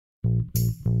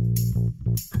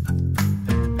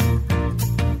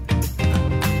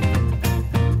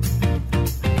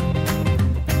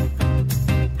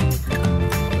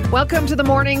Welcome to the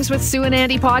Mornings with Sue and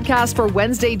Andy podcast for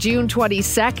Wednesday, June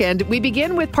 22nd. We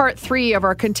begin with part 3 of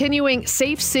our continuing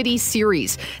Safe City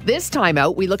series. This time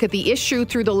out, we look at the issue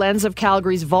through the lens of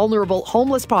Calgary's vulnerable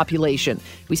homeless population.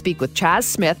 We speak with Chaz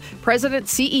Smith, President,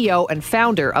 CEO, and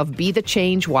founder of Be the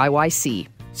Change YYC.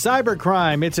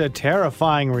 Cybercrime, it's a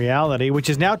terrifying reality, which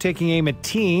is now taking aim at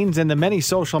teens and the many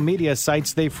social media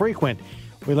sites they frequent.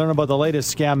 We learn about the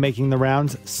latest scam making the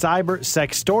rounds, cyber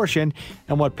sextortion,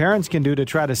 and what parents can do to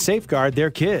try to safeguard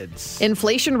their kids.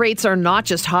 Inflation rates are not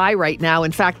just high right now.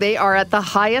 In fact, they are at the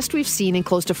highest we've seen in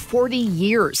close to 40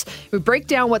 years. We break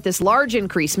down what this large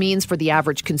increase means for the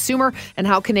average consumer and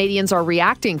how Canadians are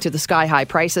reacting to the sky-high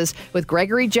prices with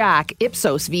Gregory Jack,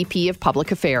 Ipsos VP of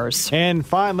Public Affairs. And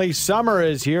finally, summer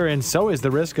is here, and so is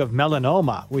the risk of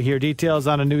melanoma. We hear details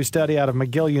on a new study out of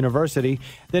McGill University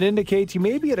that indicates you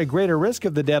may be at a greater risk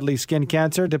of the deadly skin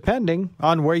cancer depending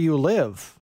on where you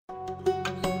live.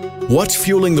 What's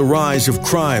fueling the rise of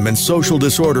crime and social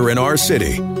disorder in our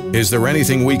city? Is there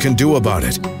anything we can do about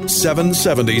it?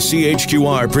 770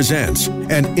 CHQR presents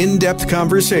an in-depth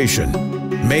conversation,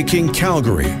 Making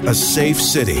Calgary a Safe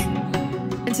City.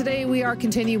 And today we are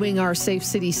continuing our Safe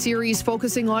City series,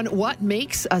 focusing on what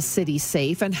makes a city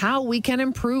safe and how we can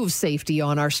improve safety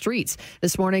on our streets.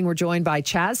 This morning we're joined by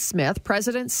Chaz Smith,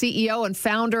 President, CEO, and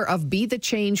founder of Be the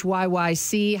Change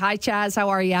YYC. Hi, Chaz. How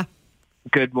are you?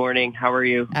 Good morning. How are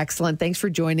you? Excellent. Thanks for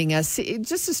joining us.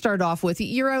 Just to start off with,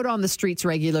 you're out on the streets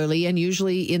regularly and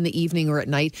usually in the evening or at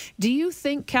night. Do you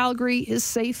think Calgary is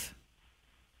safe?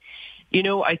 You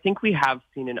know, I think we have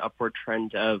seen an upward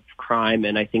trend of crime,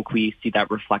 and I think we see that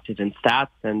reflected in stats,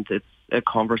 and it's a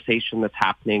conversation that's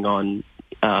happening on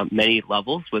many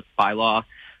levels with bylaw,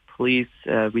 police.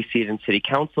 We see it in city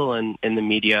council and in the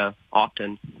media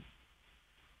often.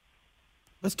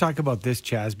 Let's talk about this,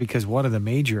 Chaz, because one of the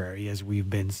major areas we've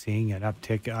been seeing an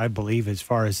uptick, I believe, as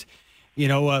far as,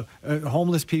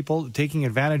 homeless people taking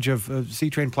advantage of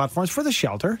C-Train platforms for the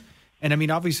shelter. And I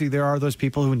mean, obviously, there are those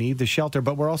people who need the shelter,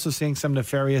 but we're also seeing some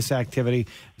nefarious activity,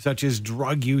 such as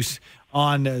drug use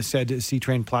on said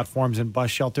C-Train platforms and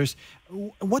bus shelters.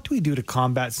 What do we do to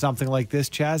combat something like this,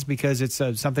 Chaz? Because it's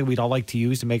something we'd all like to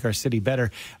use to make our city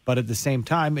better, but at the same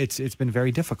time, it's been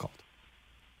very difficult.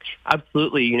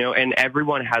 Absolutely, and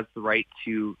everyone has the right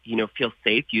to, feel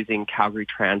safe using Calgary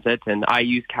Transit, and I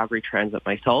use Calgary Transit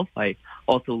myself. I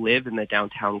also live in the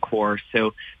downtown core,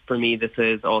 so for me, this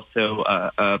is also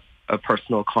a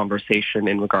personal conversation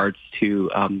in regards to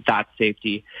that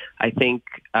safety. I think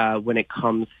when it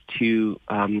comes to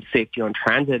safety on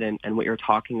transit and what you're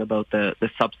talking about, the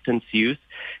substance use,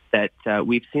 that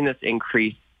we've seen this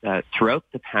increase throughout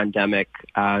the pandemic,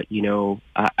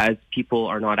 as people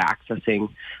are not accessing,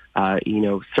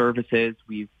 services.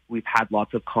 We've had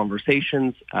lots of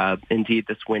conversations. Indeed,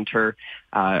 this winter,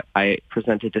 I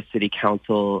presented to City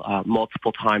Council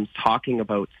multiple times talking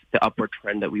about the upward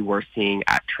trend that we were seeing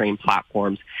at train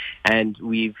platforms. And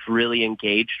we've really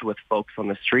engaged with folks on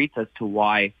the streets as to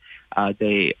why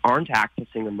they aren't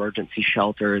accessing emergency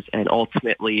shelters. And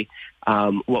ultimately,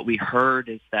 what we heard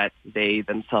is that they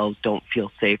themselves don't feel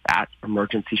safe at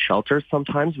emergency shelters.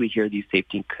 Sometimes we hear these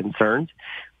safety concerns.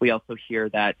 We also hear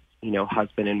that,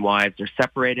 husband and wives are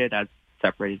separated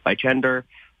by gender.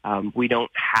 We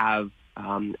don't have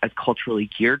as culturally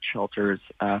geared shelters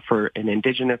for an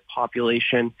Indigenous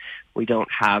population. We don't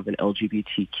have an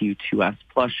LGBTQ2S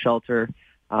plus shelter.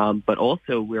 But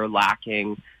also we're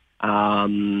lacking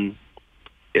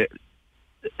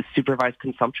supervised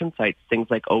consumption sites, things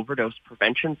like overdose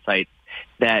prevention sites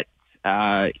that,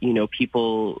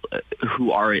 people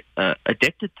who are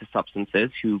addicted to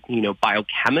substances, who,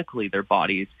 biochemically their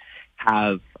bodies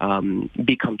have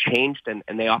become changed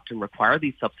and they often require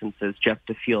these substances just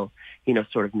to feel,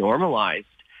 sort of normalized.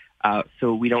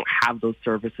 So we don't have those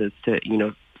services to,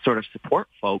 sort of support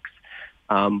folks.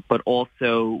 But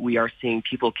also we are seeing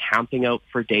people camping out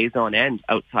for days on end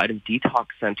outside of detox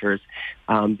centers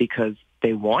because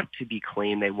they want to be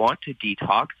clean. They want to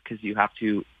detox because you have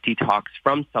to detox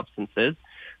from substances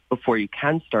before you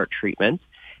can start treatment.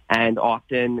 And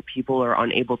often people are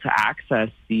unable to access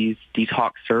these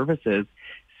detox services.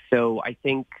 So I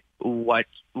think what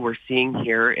we're seeing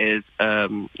here is,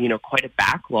 quite a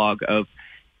backlog of,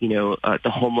 the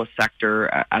homeless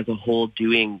sector as a whole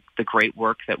doing the great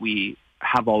work that we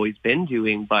have always been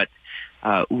doing, but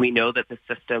we know that the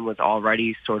system was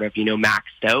already sort of,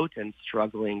 maxed out and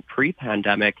struggling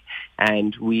pre-pandemic,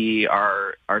 and we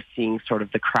are seeing sort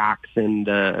of the cracks in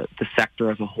the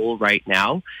sector as a whole right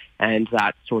now, and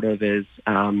that sort of is,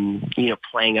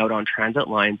 playing out on transit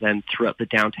lines and throughout the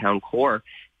downtown core,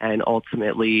 and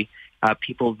ultimately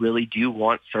people really do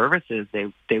want services.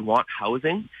 They want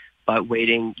housing, but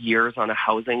waiting years on a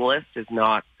housing list is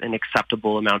not an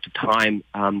acceptable amount of time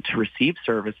to receive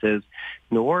services,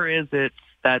 nor is it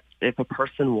that if a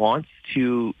person wants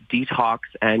to detox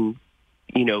and,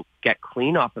 get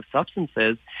clean off of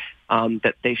substances,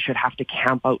 that they should have to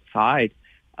camp outside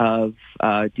of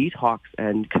detox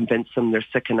and convince them they're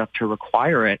sick enough to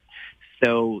require it.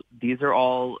 So these are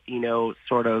all,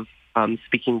 sort of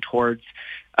speaking towards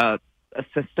a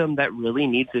system that really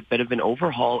needs a bit of an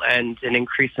overhaul and an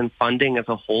increase in funding as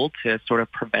a whole to sort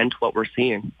of prevent what we're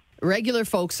seeing. Regular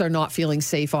folks are not feeling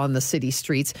safe on the city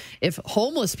streets. If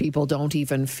homeless people don't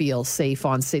even feel safe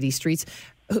on city streets,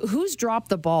 who's dropped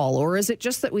the ball? Or is it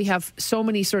just that we have so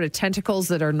many sort of tentacles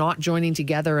that are not joining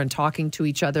together and talking to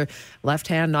each other, left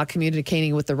hand not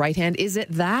communicating with the right hand? Is it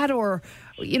that, or,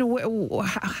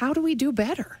 how do we do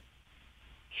better?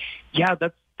 Yeah,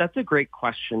 that's a great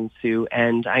question, Sue.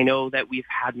 And I know that we've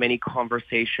had many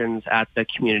conversations at the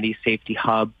Community Safety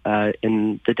Hub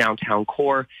in the downtown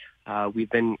core. We've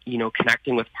been,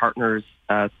 connecting with partners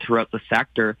throughout the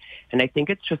sector. And I think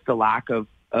it's just a lack of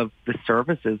the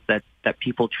services that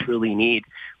people truly need.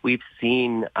 We've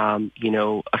seen,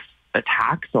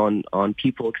 attacks on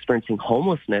people experiencing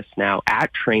homelessness now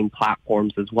at train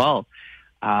platforms as well.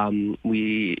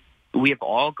 We have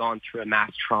all gone through a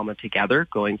mass trauma together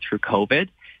going through COVID.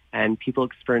 And people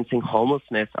experiencing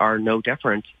homelessness are no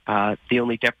different. The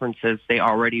only difference is they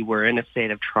already were in a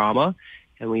state of trauma,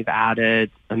 and we've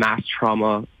added a mass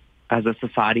trauma as a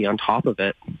society on top of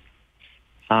it.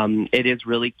 It is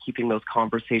really keeping those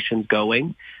conversations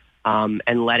going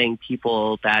and letting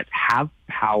people that have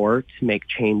power to make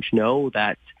change know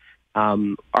that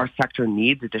our sector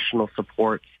needs additional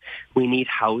supports. We need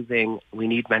housing. We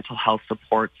need mental health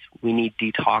supports. We need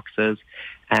detoxes.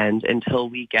 And until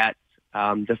we get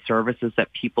the services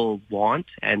that people want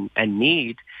and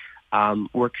need,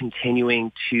 we're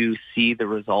continuing to see the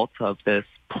results of this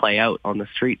play out on the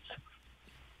streets.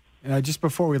 Just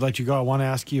before we let you go, I want to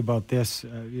ask you about this,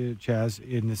 Chaz,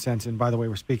 in the sense, and by the way,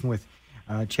 we're speaking with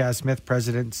Chaz Smith,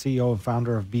 President, CEO, and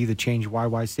founder of Be the Change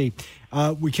YYC.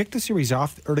 We kicked the series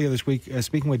off earlier this week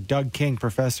speaking with Doug King,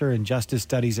 professor in justice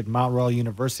studies at Mount Royal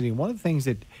University. And one of the things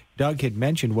that Doug had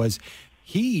mentioned was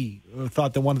he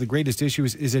thought that one of the greatest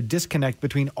issues is a disconnect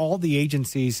between all the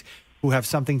agencies who have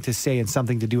something to say and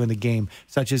something to do in the game,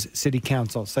 such as City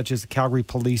Council, such as the Calgary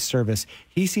Police Service.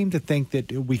 He seemed to think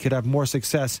that we could have more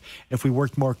success if we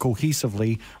worked more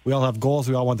cohesively. We all have goals.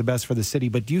 We all want the best for the city.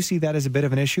 But do you see that as a bit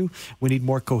of an issue? We need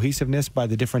more cohesiveness by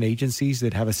the different agencies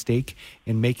that have a stake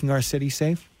in making our city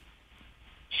safe?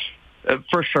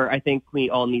 For sure. I think we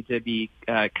all need to be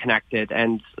connected.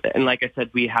 And like I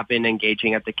said, we have been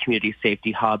engaging at the Community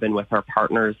Safety Hub and with our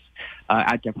partners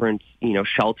at different,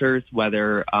 shelters,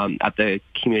 whether at the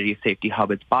Community Safety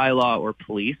Hub it's bylaw or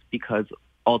police, because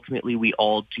ultimately we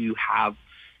all do have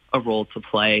a role to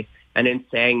play. And in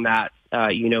saying that,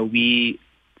 we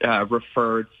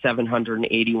referred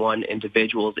 781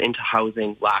 individuals into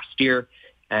housing last year,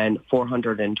 and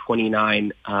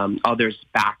 429 others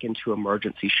back into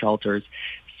emergency shelters.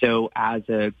 So as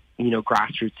a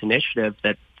grassroots initiative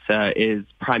that is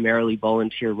primarily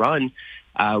volunteer run,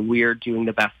 we're doing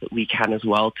the best that we can as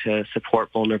well to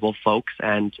support vulnerable folks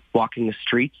and walking the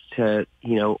streets to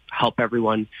help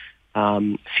everyone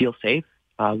feel safe.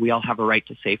 We all have a right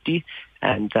to safety,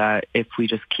 and if we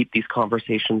just keep these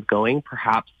conversations going,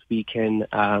 perhaps we can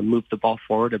move the ball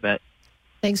forward a bit.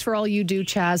 Thanks for all you do,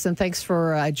 Chaz, and thanks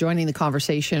for joining the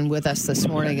conversation with us this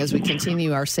morning as we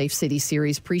continue our Safe City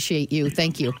series. Appreciate you.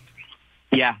 Thank you.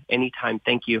 Yeah, anytime.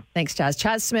 Thank you. Thanks, Chaz.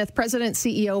 Chaz Smith, President,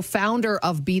 CEO, founder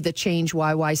of Be the Change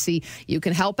YYC. You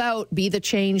can help out,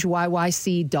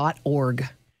 BeTheChangeYYC.org.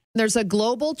 There's a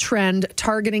global trend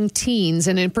targeting teens,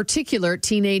 and in particular,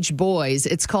 teenage boys.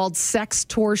 It's called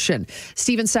sextortion.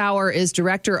 Stephen Sauer is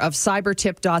director of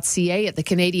cybertip.ca at the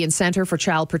Canadian Centre for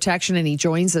Child Protection, and he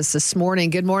joins us this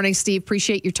morning. Good morning, Steve.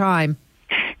 Appreciate your time.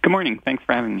 Good morning. Thanks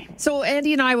for having me. So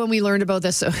Andy and I, when we learned about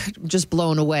this, just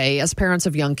blown away. As parents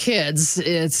of young kids,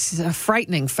 it's a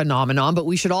frightening phenomenon, but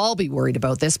we should all be worried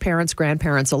about this, parents,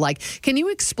 grandparents alike. Can you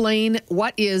explain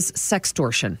what is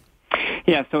sextortion?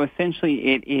 Yeah, so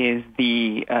essentially it is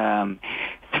the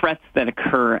threats that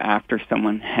occur after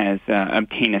someone has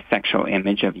obtained a sexual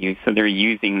image of you. So they're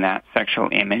using that sexual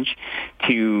image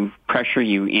to pressure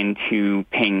you into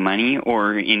paying money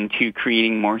or into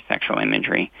creating more sexual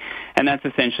imagery. And that's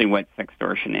essentially what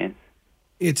sextortion is.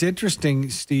 It's interesting,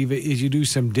 Steve, as you do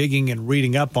some digging and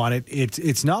reading up on it.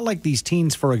 It's not like these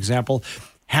teens, for example,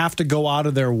 have to go out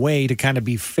of their way to kind of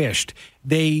be phished.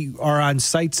 They are on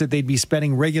sites that they'd be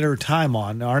spending regular time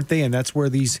on, aren't they? And that's where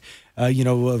these,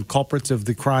 culprits of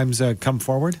the crimes come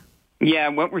forward? Yeah,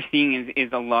 what we're seeing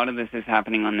is a lot of this is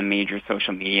happening on the major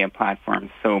social media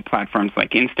platforms. So platforms like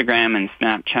Instagram and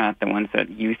Snapchat, the ones that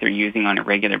youth are using on a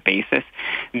regular basis.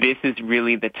 This is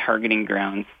really the targeting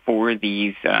grounds for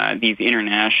these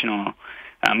international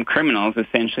criminals,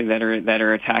 essentially, that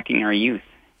are attacking our youth.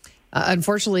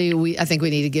 Unfortunately, I think we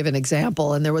need to give an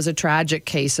example. And there was a tragic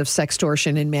case of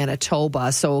sextortion in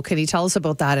Manitoba. So can you tell us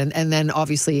about that? And then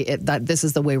obviously that this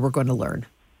is the way we're going to learn.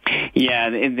 Yeah,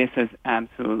 this is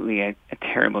absolutely a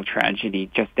terrible tragedy,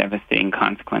 just devastating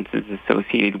consequences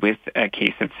associated with a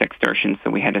case of sextortion. So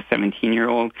we had a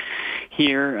 17-year-old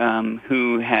here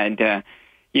who had,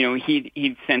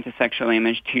 he'd sent a sexual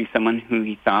image to someone who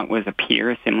he thought was a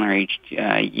peer, a similar-aged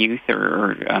youth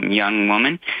or young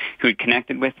woman who had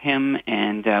connected with him.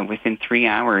 And within 3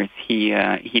 hours,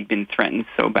 he'd been threatened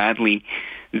so badly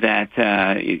that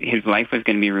his life was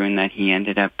going to be ruined, that he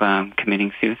ended up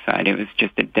committing suicide. It was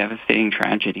just a devastating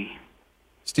tragedy.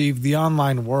 Steve, the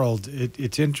online world,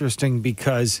 it's interesting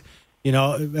because,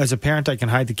 as a parent, I can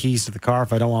hide the keys to the car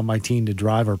if I don't want my teen to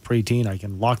drive, or preteen. I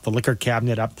can lock the liquor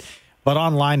cabinet up. But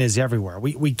online is everywhere.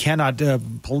 We cannot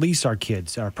police our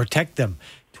kids or protect them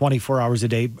 24 hours a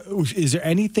day. Is there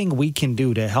anything we can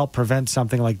do to help prevent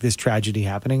something like this tragedy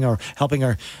happening, or helping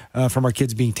from our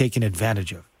kids being taken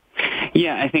advantage of?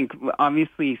 Yeah, I think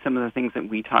obviously some of the things that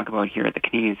we talk about here at the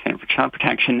Canadian Centre for Child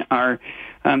Protection are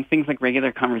things like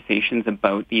regular conversations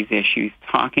about these issues,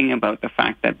 talking about the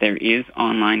fact that there is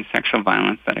online sexual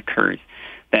violence that occurs,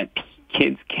 that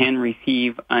kids can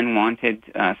receive unwanted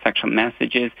sexual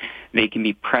messages. They can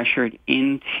be pressured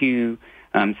into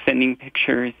sending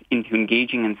pictures, into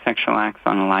engaging in sexual acts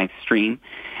on a live stream,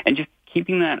 and just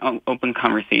keeping that open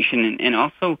conversation, and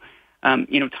also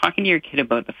talking to your kid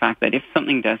about the fact that if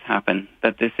something does happen,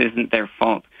 that this isn't their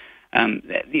fault.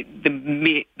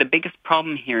 The biggest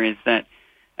problem here is that,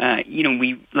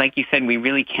 we, like you said, we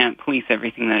really can't police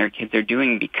everything that our kids are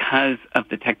doing because of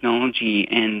the technology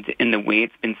and the way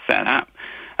it's been set up.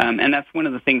 And that's one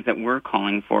of the things that we're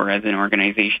calling for as an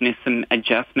organization, is some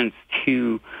adjustments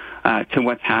to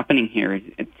what's happening here,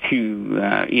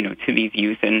 to these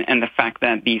youth, and the fact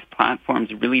that these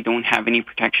platforms really don't have any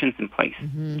protections in place.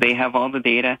 Mm-hmm. They have all the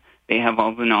data, they have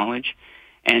all the knowledge,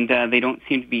 and they don't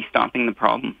seem to be stopping the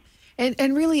problem.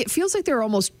 And really, it feels like there are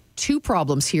almost two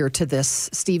problems here to this,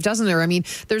 Steve, doesn't there? I mean,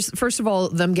 there's, first of all,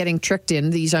 them getting tricked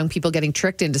in, these young people getting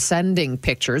tricked into sending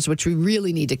pictures, which we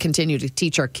really need to continue to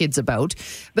teach our kids about.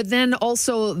 But then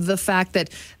also the fact that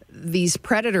these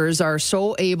predators are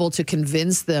so able to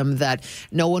convince them that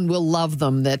no one will love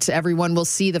them, that everyone will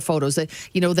see the photos, that,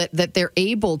 that they're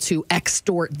able to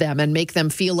extort them and make them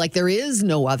feel like there is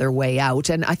no other way out.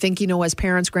 And I think, as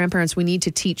parents, grandparents, we need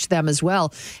to teach them as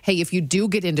well. Hey, if you do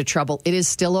get into trouble, it is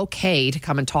still okay to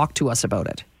come and talk to us about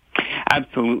it.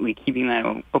 Absolutely. Keeping that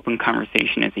open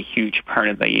conversation is a huge part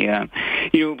of the,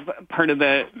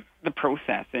 the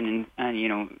process, and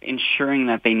ensuring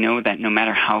that they know that no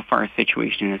matter how far a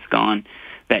situation has gone,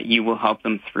 that you will help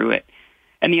them through it.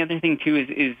 And the other thing too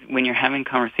is when you're having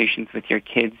conversations with your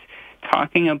kids,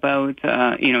 talking about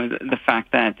the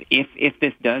fact that if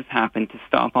this does happen, to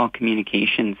stop all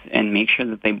communications and make sure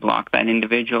that they block that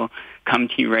individual, come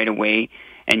to you right away,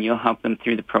 and you'll help them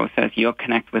through the process. You'll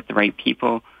connect with the right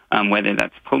people, whether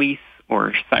that's police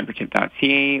or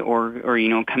cybertip.ca or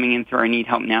coming in through our Need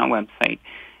Help Now website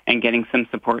and getting some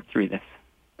support through this.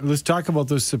 Let's talk about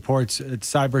those supports at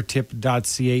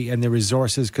cybertip.ca and the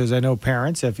resources, because I know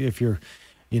parents, if you're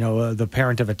the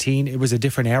parent of a teen, it was a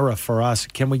different era for us.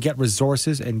 Can we get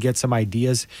resources and get some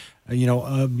ideas,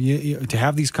 to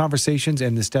have these conversations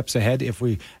and the steps ahead if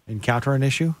we encounter an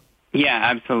issue? Yeah,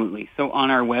 absolutely. So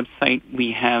on our website,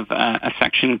 we have a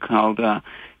section called the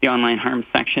online harm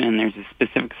section, and there's a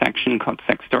specific section called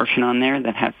sextortion on there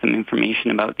that has some information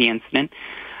about the incident.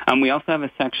 We also have a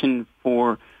section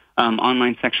for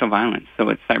online sexual violence. So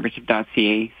it's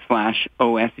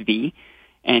cybertip.ca/OSV.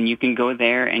 And you can go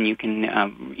there and you can,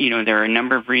 there are a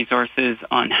number of resources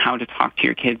on how to talk to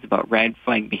your kids about red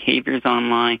flag behaviors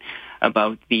online,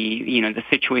 about the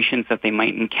situations that they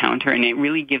might encounter. And it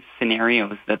really gives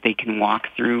scenarios that they can walk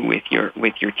through with your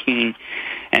teen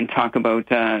and talk about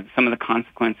some of the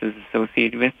consequences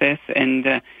associated with this.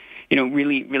 And,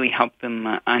 really help them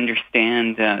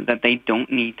understand that they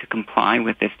don't need to comply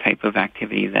with this type of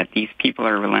activity, that these people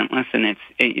are relentless, and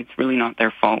it's really not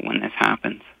their fault when this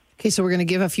happens. Okay, so we're going to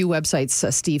give a few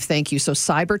websites, Steve. Thank you. So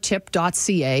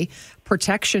cybertip.ca,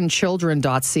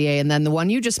 protectionchildren.ca, and then the one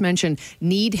you just mentioned,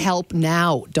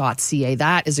 needhelpnow.ca.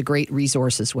 That is a great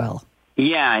resource as well.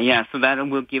 Yeah. So that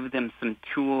will give them some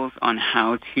tools on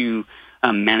how to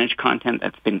manage content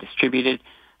that's been distributed,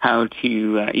 how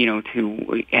to,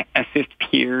 to assist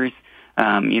peers,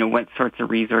 what sorts of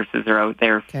resources are out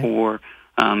there for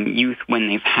youth when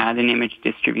they've had an image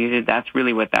distributed. That's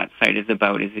really what that site is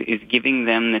about, is giving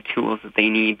them the tools that they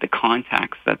need, the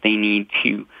contacts that they need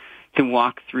to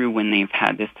walk through when they've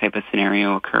had this type of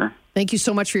scenario occur. Thank you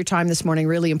so much for your time this morning.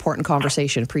 Really important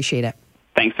conversation. Appreciate it.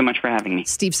 Thanks so much for having me.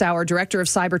 Steve Sauer, Director of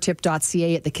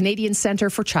cybertip.ca at the Canadian Centre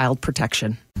for Child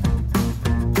Protection.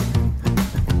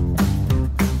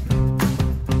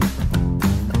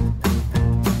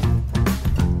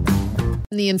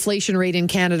 The inflation rate in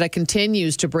Canada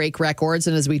continues to break records.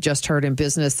 And as we just heard in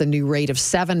business, the new rate of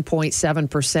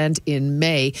 7.7% in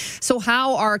May. So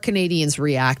how are Canadians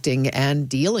reacting and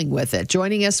dealing with it?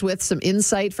 Joining us with some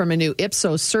insight from a new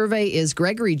Ipsos survey is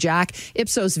Gregory Jack,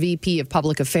 Ipsos VP of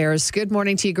Public Affairs. Good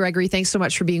morning to you, Gregory. Thanks so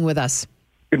much for being with us.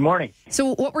 Good morning.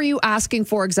 So what were you asking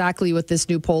for exactly with this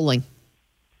new polling?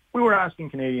 We were asking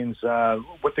Canadians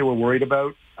what they were worried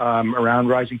about around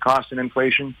rising costs and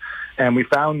inflation. And we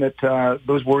found that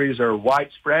those worries are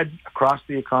widespread across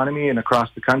the economy and across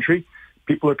the country.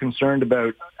 People are concerned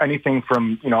about anything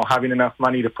from, having enough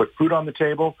money to put food on the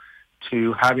table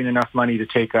to having enough money to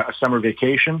take a summer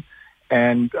vacation.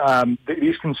 And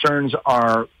these concerns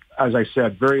are, as I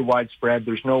said, very widespread.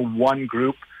 There's no one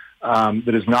group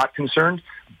that is not concerned.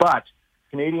 But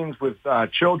Canadians with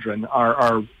children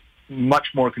are much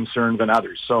more concerned than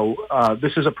others. So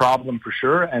this is a problem for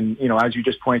sure. And, as you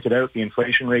just pointed out, the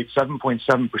inflation rate,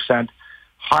 7.7%,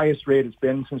 highest rate it's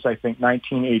been since, I think,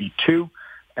 1982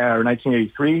 or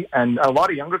 1983. And a lot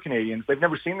of younger Canadians, they've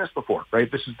never seen this before,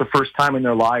 right? This is the first time in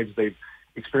their lives they've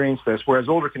experienced this, whereas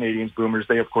older Canadians, boomers,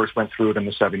 they, of course, went through it in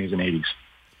the 70s and 80s.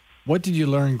 What did you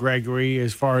learn, Gregory,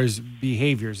 as far as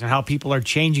behaviors and how people are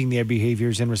changing their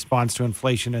behaviors in response to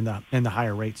inflation and the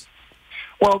higher rates?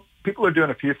 Well, people are doing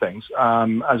a few things.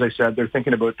 As I said, they're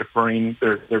thinking about deferring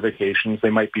their vacations. They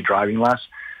might be driving less.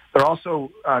 They're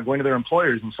also going to their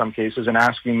employers in some cases and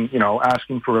asking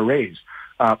for a raise.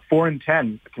 4 in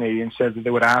 10 Canadians said that they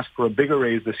would ask for a bigger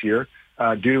raise this year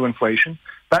due to inflation.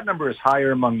 That number is higher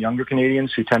among younger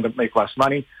Canadians who tend to make less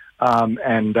money,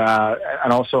 and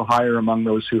also higher among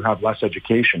those who have less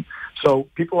education. So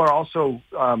people are also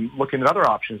looking at other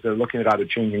options. They're looking at either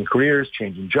changing careers,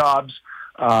 changing jobs.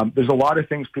 There's a lot of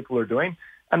things people are doing.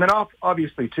 And then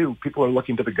obviously, too, people are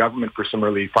looking to the government for some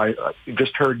relief. I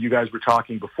just heard you guys were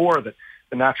talking before that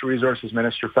the Natural Resources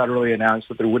Minister federally announced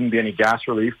that there wouldn't be any gas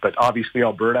relief, but obviously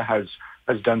Alberta has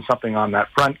done something on that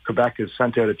front. Quebec has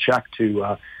sent out a check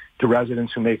to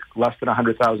residents who make less than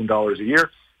 $100,000 a year.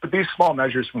 But these small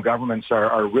measures from governments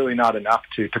are really not enough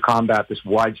to combat this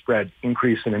widespread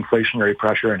increase in inflationary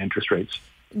pressure and interest rates.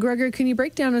 Gregory, can you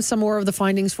break down some more of the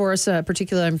findings for us?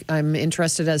 Particularly, I'm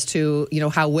interested as to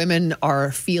how women are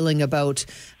feeling about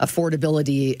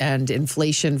affordability and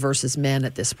inflation versus men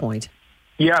at this point.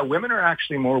 Yeah, women are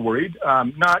actually more worried,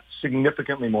 not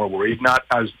significantly more worried, not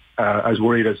as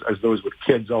worried as those with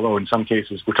kids, although in some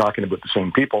cases we're talking about the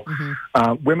same people.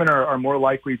 Mm-hmm. Women are more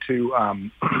likely to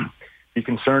be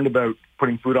concerned about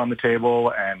putting food on the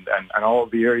table and all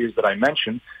of the areas that I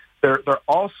mentioned. They're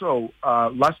also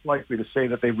less likely to say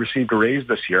that they've received a raise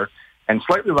this year and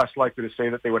slightly less likely to say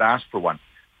that they would ask for one.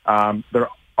 They're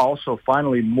also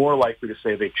finally more likely to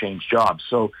say they've changed jobs.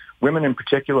 So women in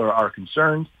particular are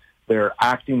concerned. They're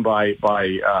acting by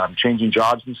changing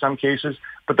jobs in some cases,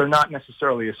 but they're not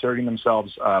necessarily asserting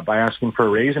themselves by asking for a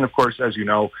raise. And of course, as you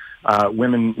know,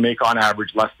 women make on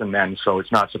average less than men, so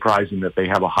it's not surprising that they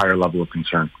have a higher level of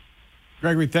concern.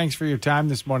 Gregory, thanks for your time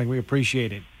this morning. We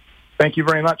appreciate it. Thank you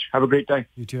very much. Have a great day.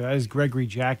 You too. That is Gregory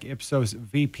Jack, Ipsos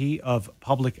VP of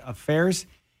Public Affairs.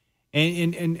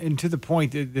 And to the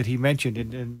point that he mentioned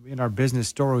in our business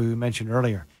story we mentioned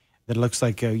earlier, that it looks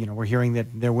like we're hearing that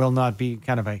there will not be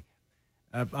kind of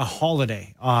a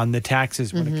holiday on the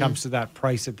taxes when it comes to that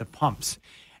price at the pumps.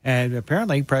 And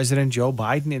apparently President Joe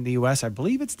Biden in the U.S., I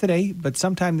believe it's today, but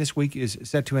sometime this week, is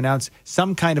set to announce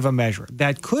some kind of a measure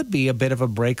that could be a bit of a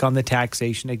break on the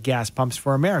taxation at gas pumps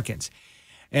for Americans.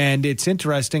 And it's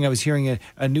interesting. I was hearing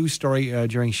a news story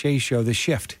during Shay's show, The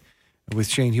Shift, with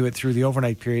Shane Hewitt through the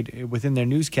overnight period within their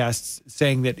newscasts,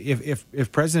 saying that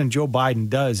if President Joe Biden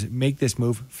does make this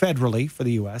move federally for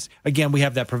the U.S., again, we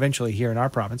have that provincially here in our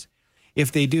province,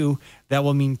 If they do, that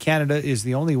will mean Canada is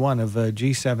the only one of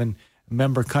G7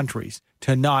 member countries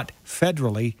to not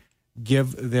federally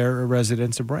give their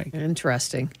residents a break.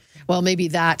 Interesting. Well, maybe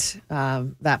that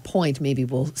point maybe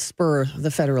will spur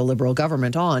the federal Liberal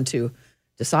government on to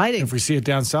deciding. If we see it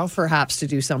down south, perhaps to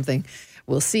do something.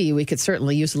 We'll see. We could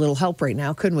certainly use a little help right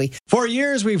now, couldn't we? For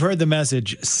years, we've heard the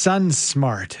message, Sun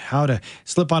Smart, how to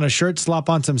slip on a shirt, slap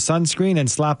on some sunscreen, and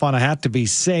slap on a hat to be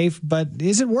safe. But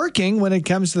is it working when it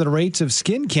comes to the rates of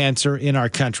skin cancer in our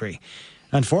country?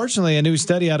 Unfortunately, a new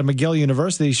study out of McGill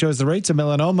University shows the rates of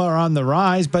melanoma are on the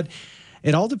rise, but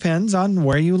it all depends on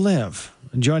where you live.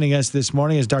 Joining us this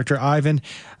morning is Dr. Ivan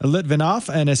Litvinov,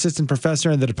 an assistant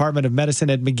professor in the Department of Medicine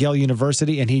at McGill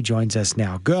University, and he joins us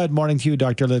now. Good morning to you,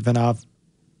 Dr. Litvinov.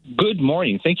 Good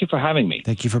morning. Thank you for having me.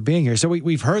 Thank you for being here. So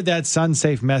we've heard that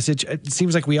sun-safe message. It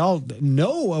seems like we all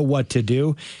know what to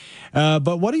do.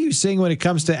 But what are you seeing when it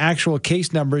comes to actual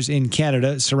case numbers in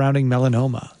Canada surrounding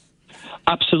melanoma?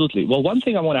 Absolutely. Well, one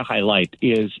thing I want to highlight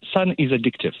is sun is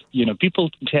addictive. People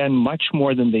tan much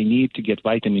more than they need to get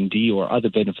vitamin D or other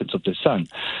benefits of the sun.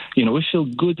 We feel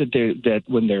good that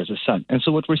when there's a sun. And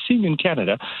so what we're seeing in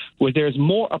Canada, where there's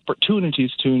more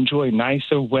opportunities to enjoy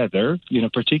nicer weather,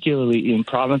 particularly in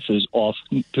provinces of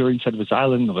Prince Edward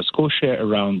Island, Nova Scotia,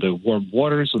 around the warm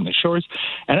waters on the shores,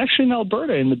 and actually in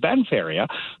Alberta, in the Banff area,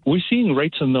 we're seeing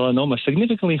rates of melanoma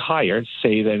significantly higher,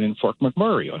 say, than in Fort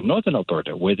McMurray or Northern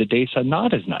Alberta, where the days are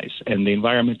not as nice and the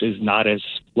environment is not as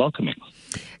welcoming.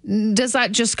 Does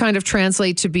that just kind of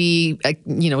translate to be,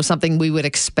 something we would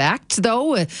expect,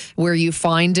 though, where you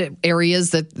find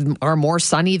areas that are more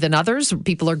sunny than others?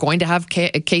 People are going to have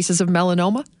cases of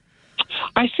melanoma?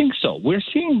 I think so. We're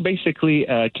seeing basically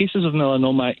cases of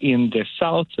melanoma in the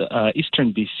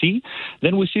southeastern BC.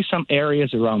 Then we see some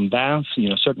areas around Banff,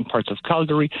 certain parts of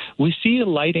Calgary. We see it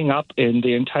lighting up in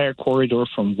the entire corridor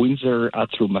from Windsor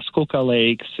through Muskoka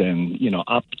Lakes and,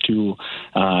 up to,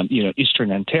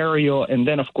 eastern Ontario, and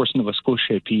then, of course, Nova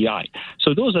Scotia PEI.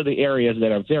 So those are the areas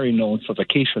that are very known for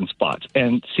vacation spots.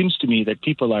 And it seems to me that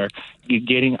people are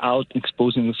getting out,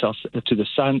 exposing themselves to the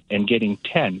sun and getting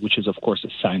tan, which is, of course, a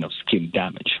sign of skin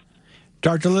damage.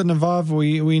 Dr. Litvinov,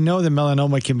 we know that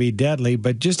melanoma can be deadly,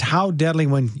 but just how deadly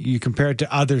when you compare it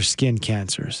to other skin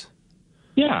cancers?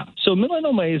 Yeah, so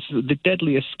melanoma is the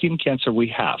deadliest skin cancer we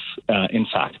have, in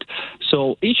fact.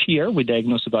 So each year we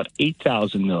diagnose about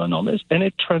 8,000 melanomas, and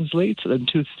it translates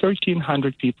into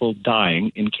 1,300 people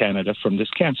dying in Canada from this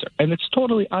cancer. And it's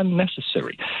totally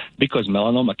unnecessary because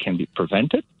melanoma can be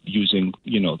prevented using,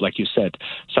 like you said,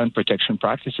 sun protection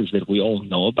practices that we all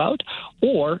know about,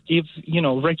 or if,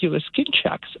 regular skin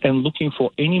checks and looking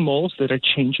for any moles that are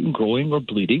changing, growing, or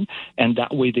bleeding, and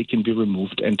that way they can be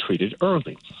removed and treated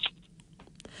early.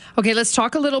 Okay, let's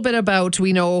talk a little bit about,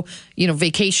 we know,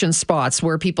 vacation spots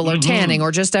where people are tanning or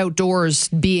just outdoors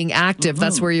being active.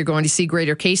 That's where you're going to see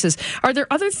greater cases. Are there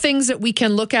other things that we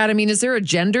can look at? I mean, is there a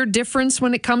gender difference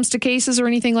when it comes to cases or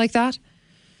anything like that?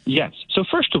 Yes. So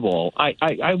first of all, I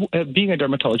being a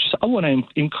dermatologist, I want to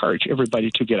encourage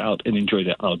everybody to get out and enjoy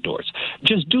the outdoors.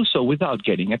 Just do so without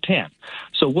getting a tan.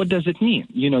 So what does it mean?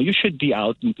 You should be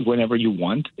out whenever you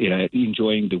want,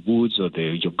 enjoying the woods or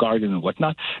your garden and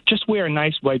whatnot. Just wear a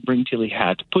nice white Brintilly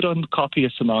hat, put on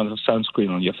copious amount of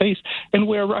sunscreen on your face, and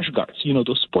wear rash guards,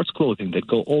 those sports clothing that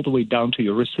go all the way down to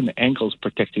your wrists and ankles,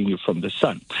 protecting you from the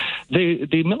sun. The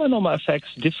melanoma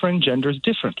affects different genders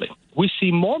differently. We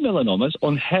see more melanomas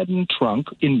on head and trunk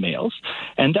in males,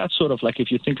 and that's sort of like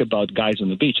if you think about guys on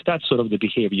the beach, that's sort of the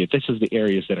behavior. This is the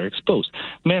areas that are exposed.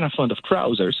 Men are fond of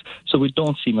trousers, so we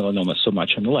don't see melanoma so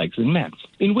much on the legs in men.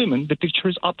 In women, the picture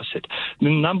is opposite. The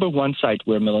number one site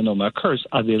where melanoma occurs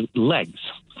are the legs,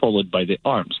 followed by the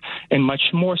arms, and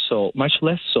much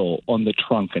less so on the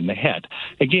trunk and the head.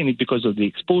 Again, because of the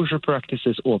exposure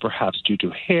practices or perhaps due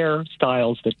to hair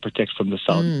styles that protect from the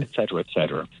sun, et cetera, et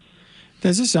cetera.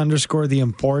 Does this underscore the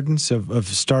importance of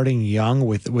starting young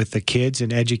with the kids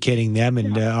and educating them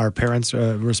and our parents'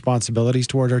 responsibilities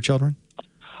toward our children?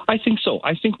 I think so.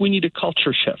 I think we need a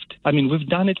culture shift. I mean, we've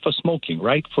done it for smoking,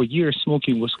 right? For years,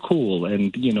 smoking was cool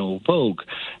and, vogue,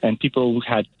 and people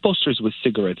had posters with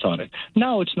cigarettes on it.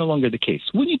 Now it's no longer the case.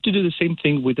 We need to do the same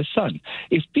thing with the sun.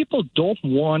 If people don't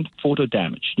want photo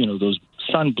damage, those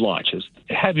sun blotches,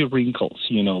 heavy wrinkles,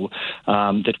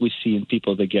 that we see in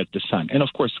people that get the sun. And,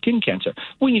 of course, skin cancer.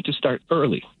 We need to start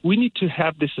early. We need to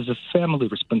have this as a family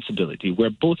responsibility where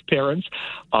both parents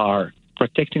are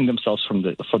protecting themselves from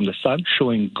the sun,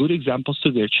 showing good examples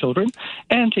to their children,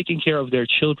 and taking care of their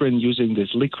children using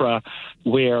this Lycra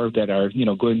wear that are,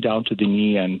 going down to the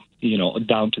knee and,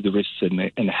 down to the wrists,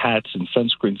 and hats and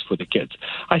sunscreens for the kids.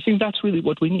 I think that's really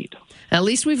what we need. At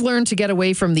least we've learned to get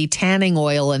away from the tanning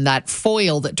oil and that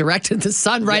foil that directed the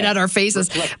sun right at our faces.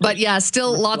 But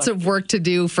still lots of work to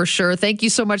do for sure. Thank you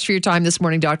so much for your time this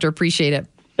morning, Doctor. Appreciate it.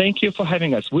 Thank you for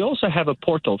having us. We also have a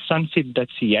portal,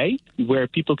 sunfit.ca, where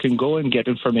people can go and get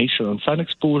information on sun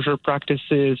exposure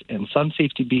practices and sun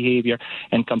safety behavior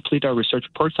and complete our research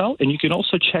portal. And you can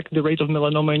also check the rate of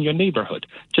melanoma in your neighborhood.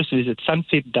 Just visit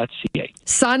sunfit.ca.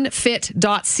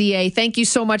 Sunfit.ca. Thank you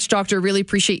so much, Doctor. Really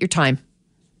appreciate your time.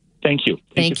 Thank you.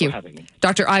 Thank you for having me.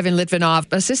 Dr. Ivan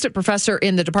Litvinov, Assistant Professor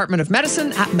in the Department of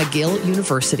Medicine at McGill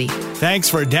University. Thanks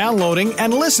for downloading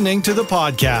and listening to the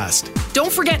podcast.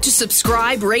 Don't forget to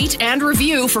subscribe, rate, and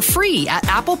review for free at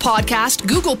Apple Podcast,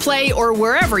 Google Play, or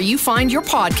wherever you find your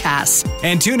podcasts.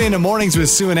 And tune in to Mornings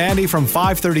with Sue and Andy from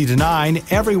 5:30 to 9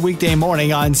 every weekday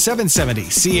morning on 770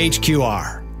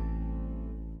 CHQR.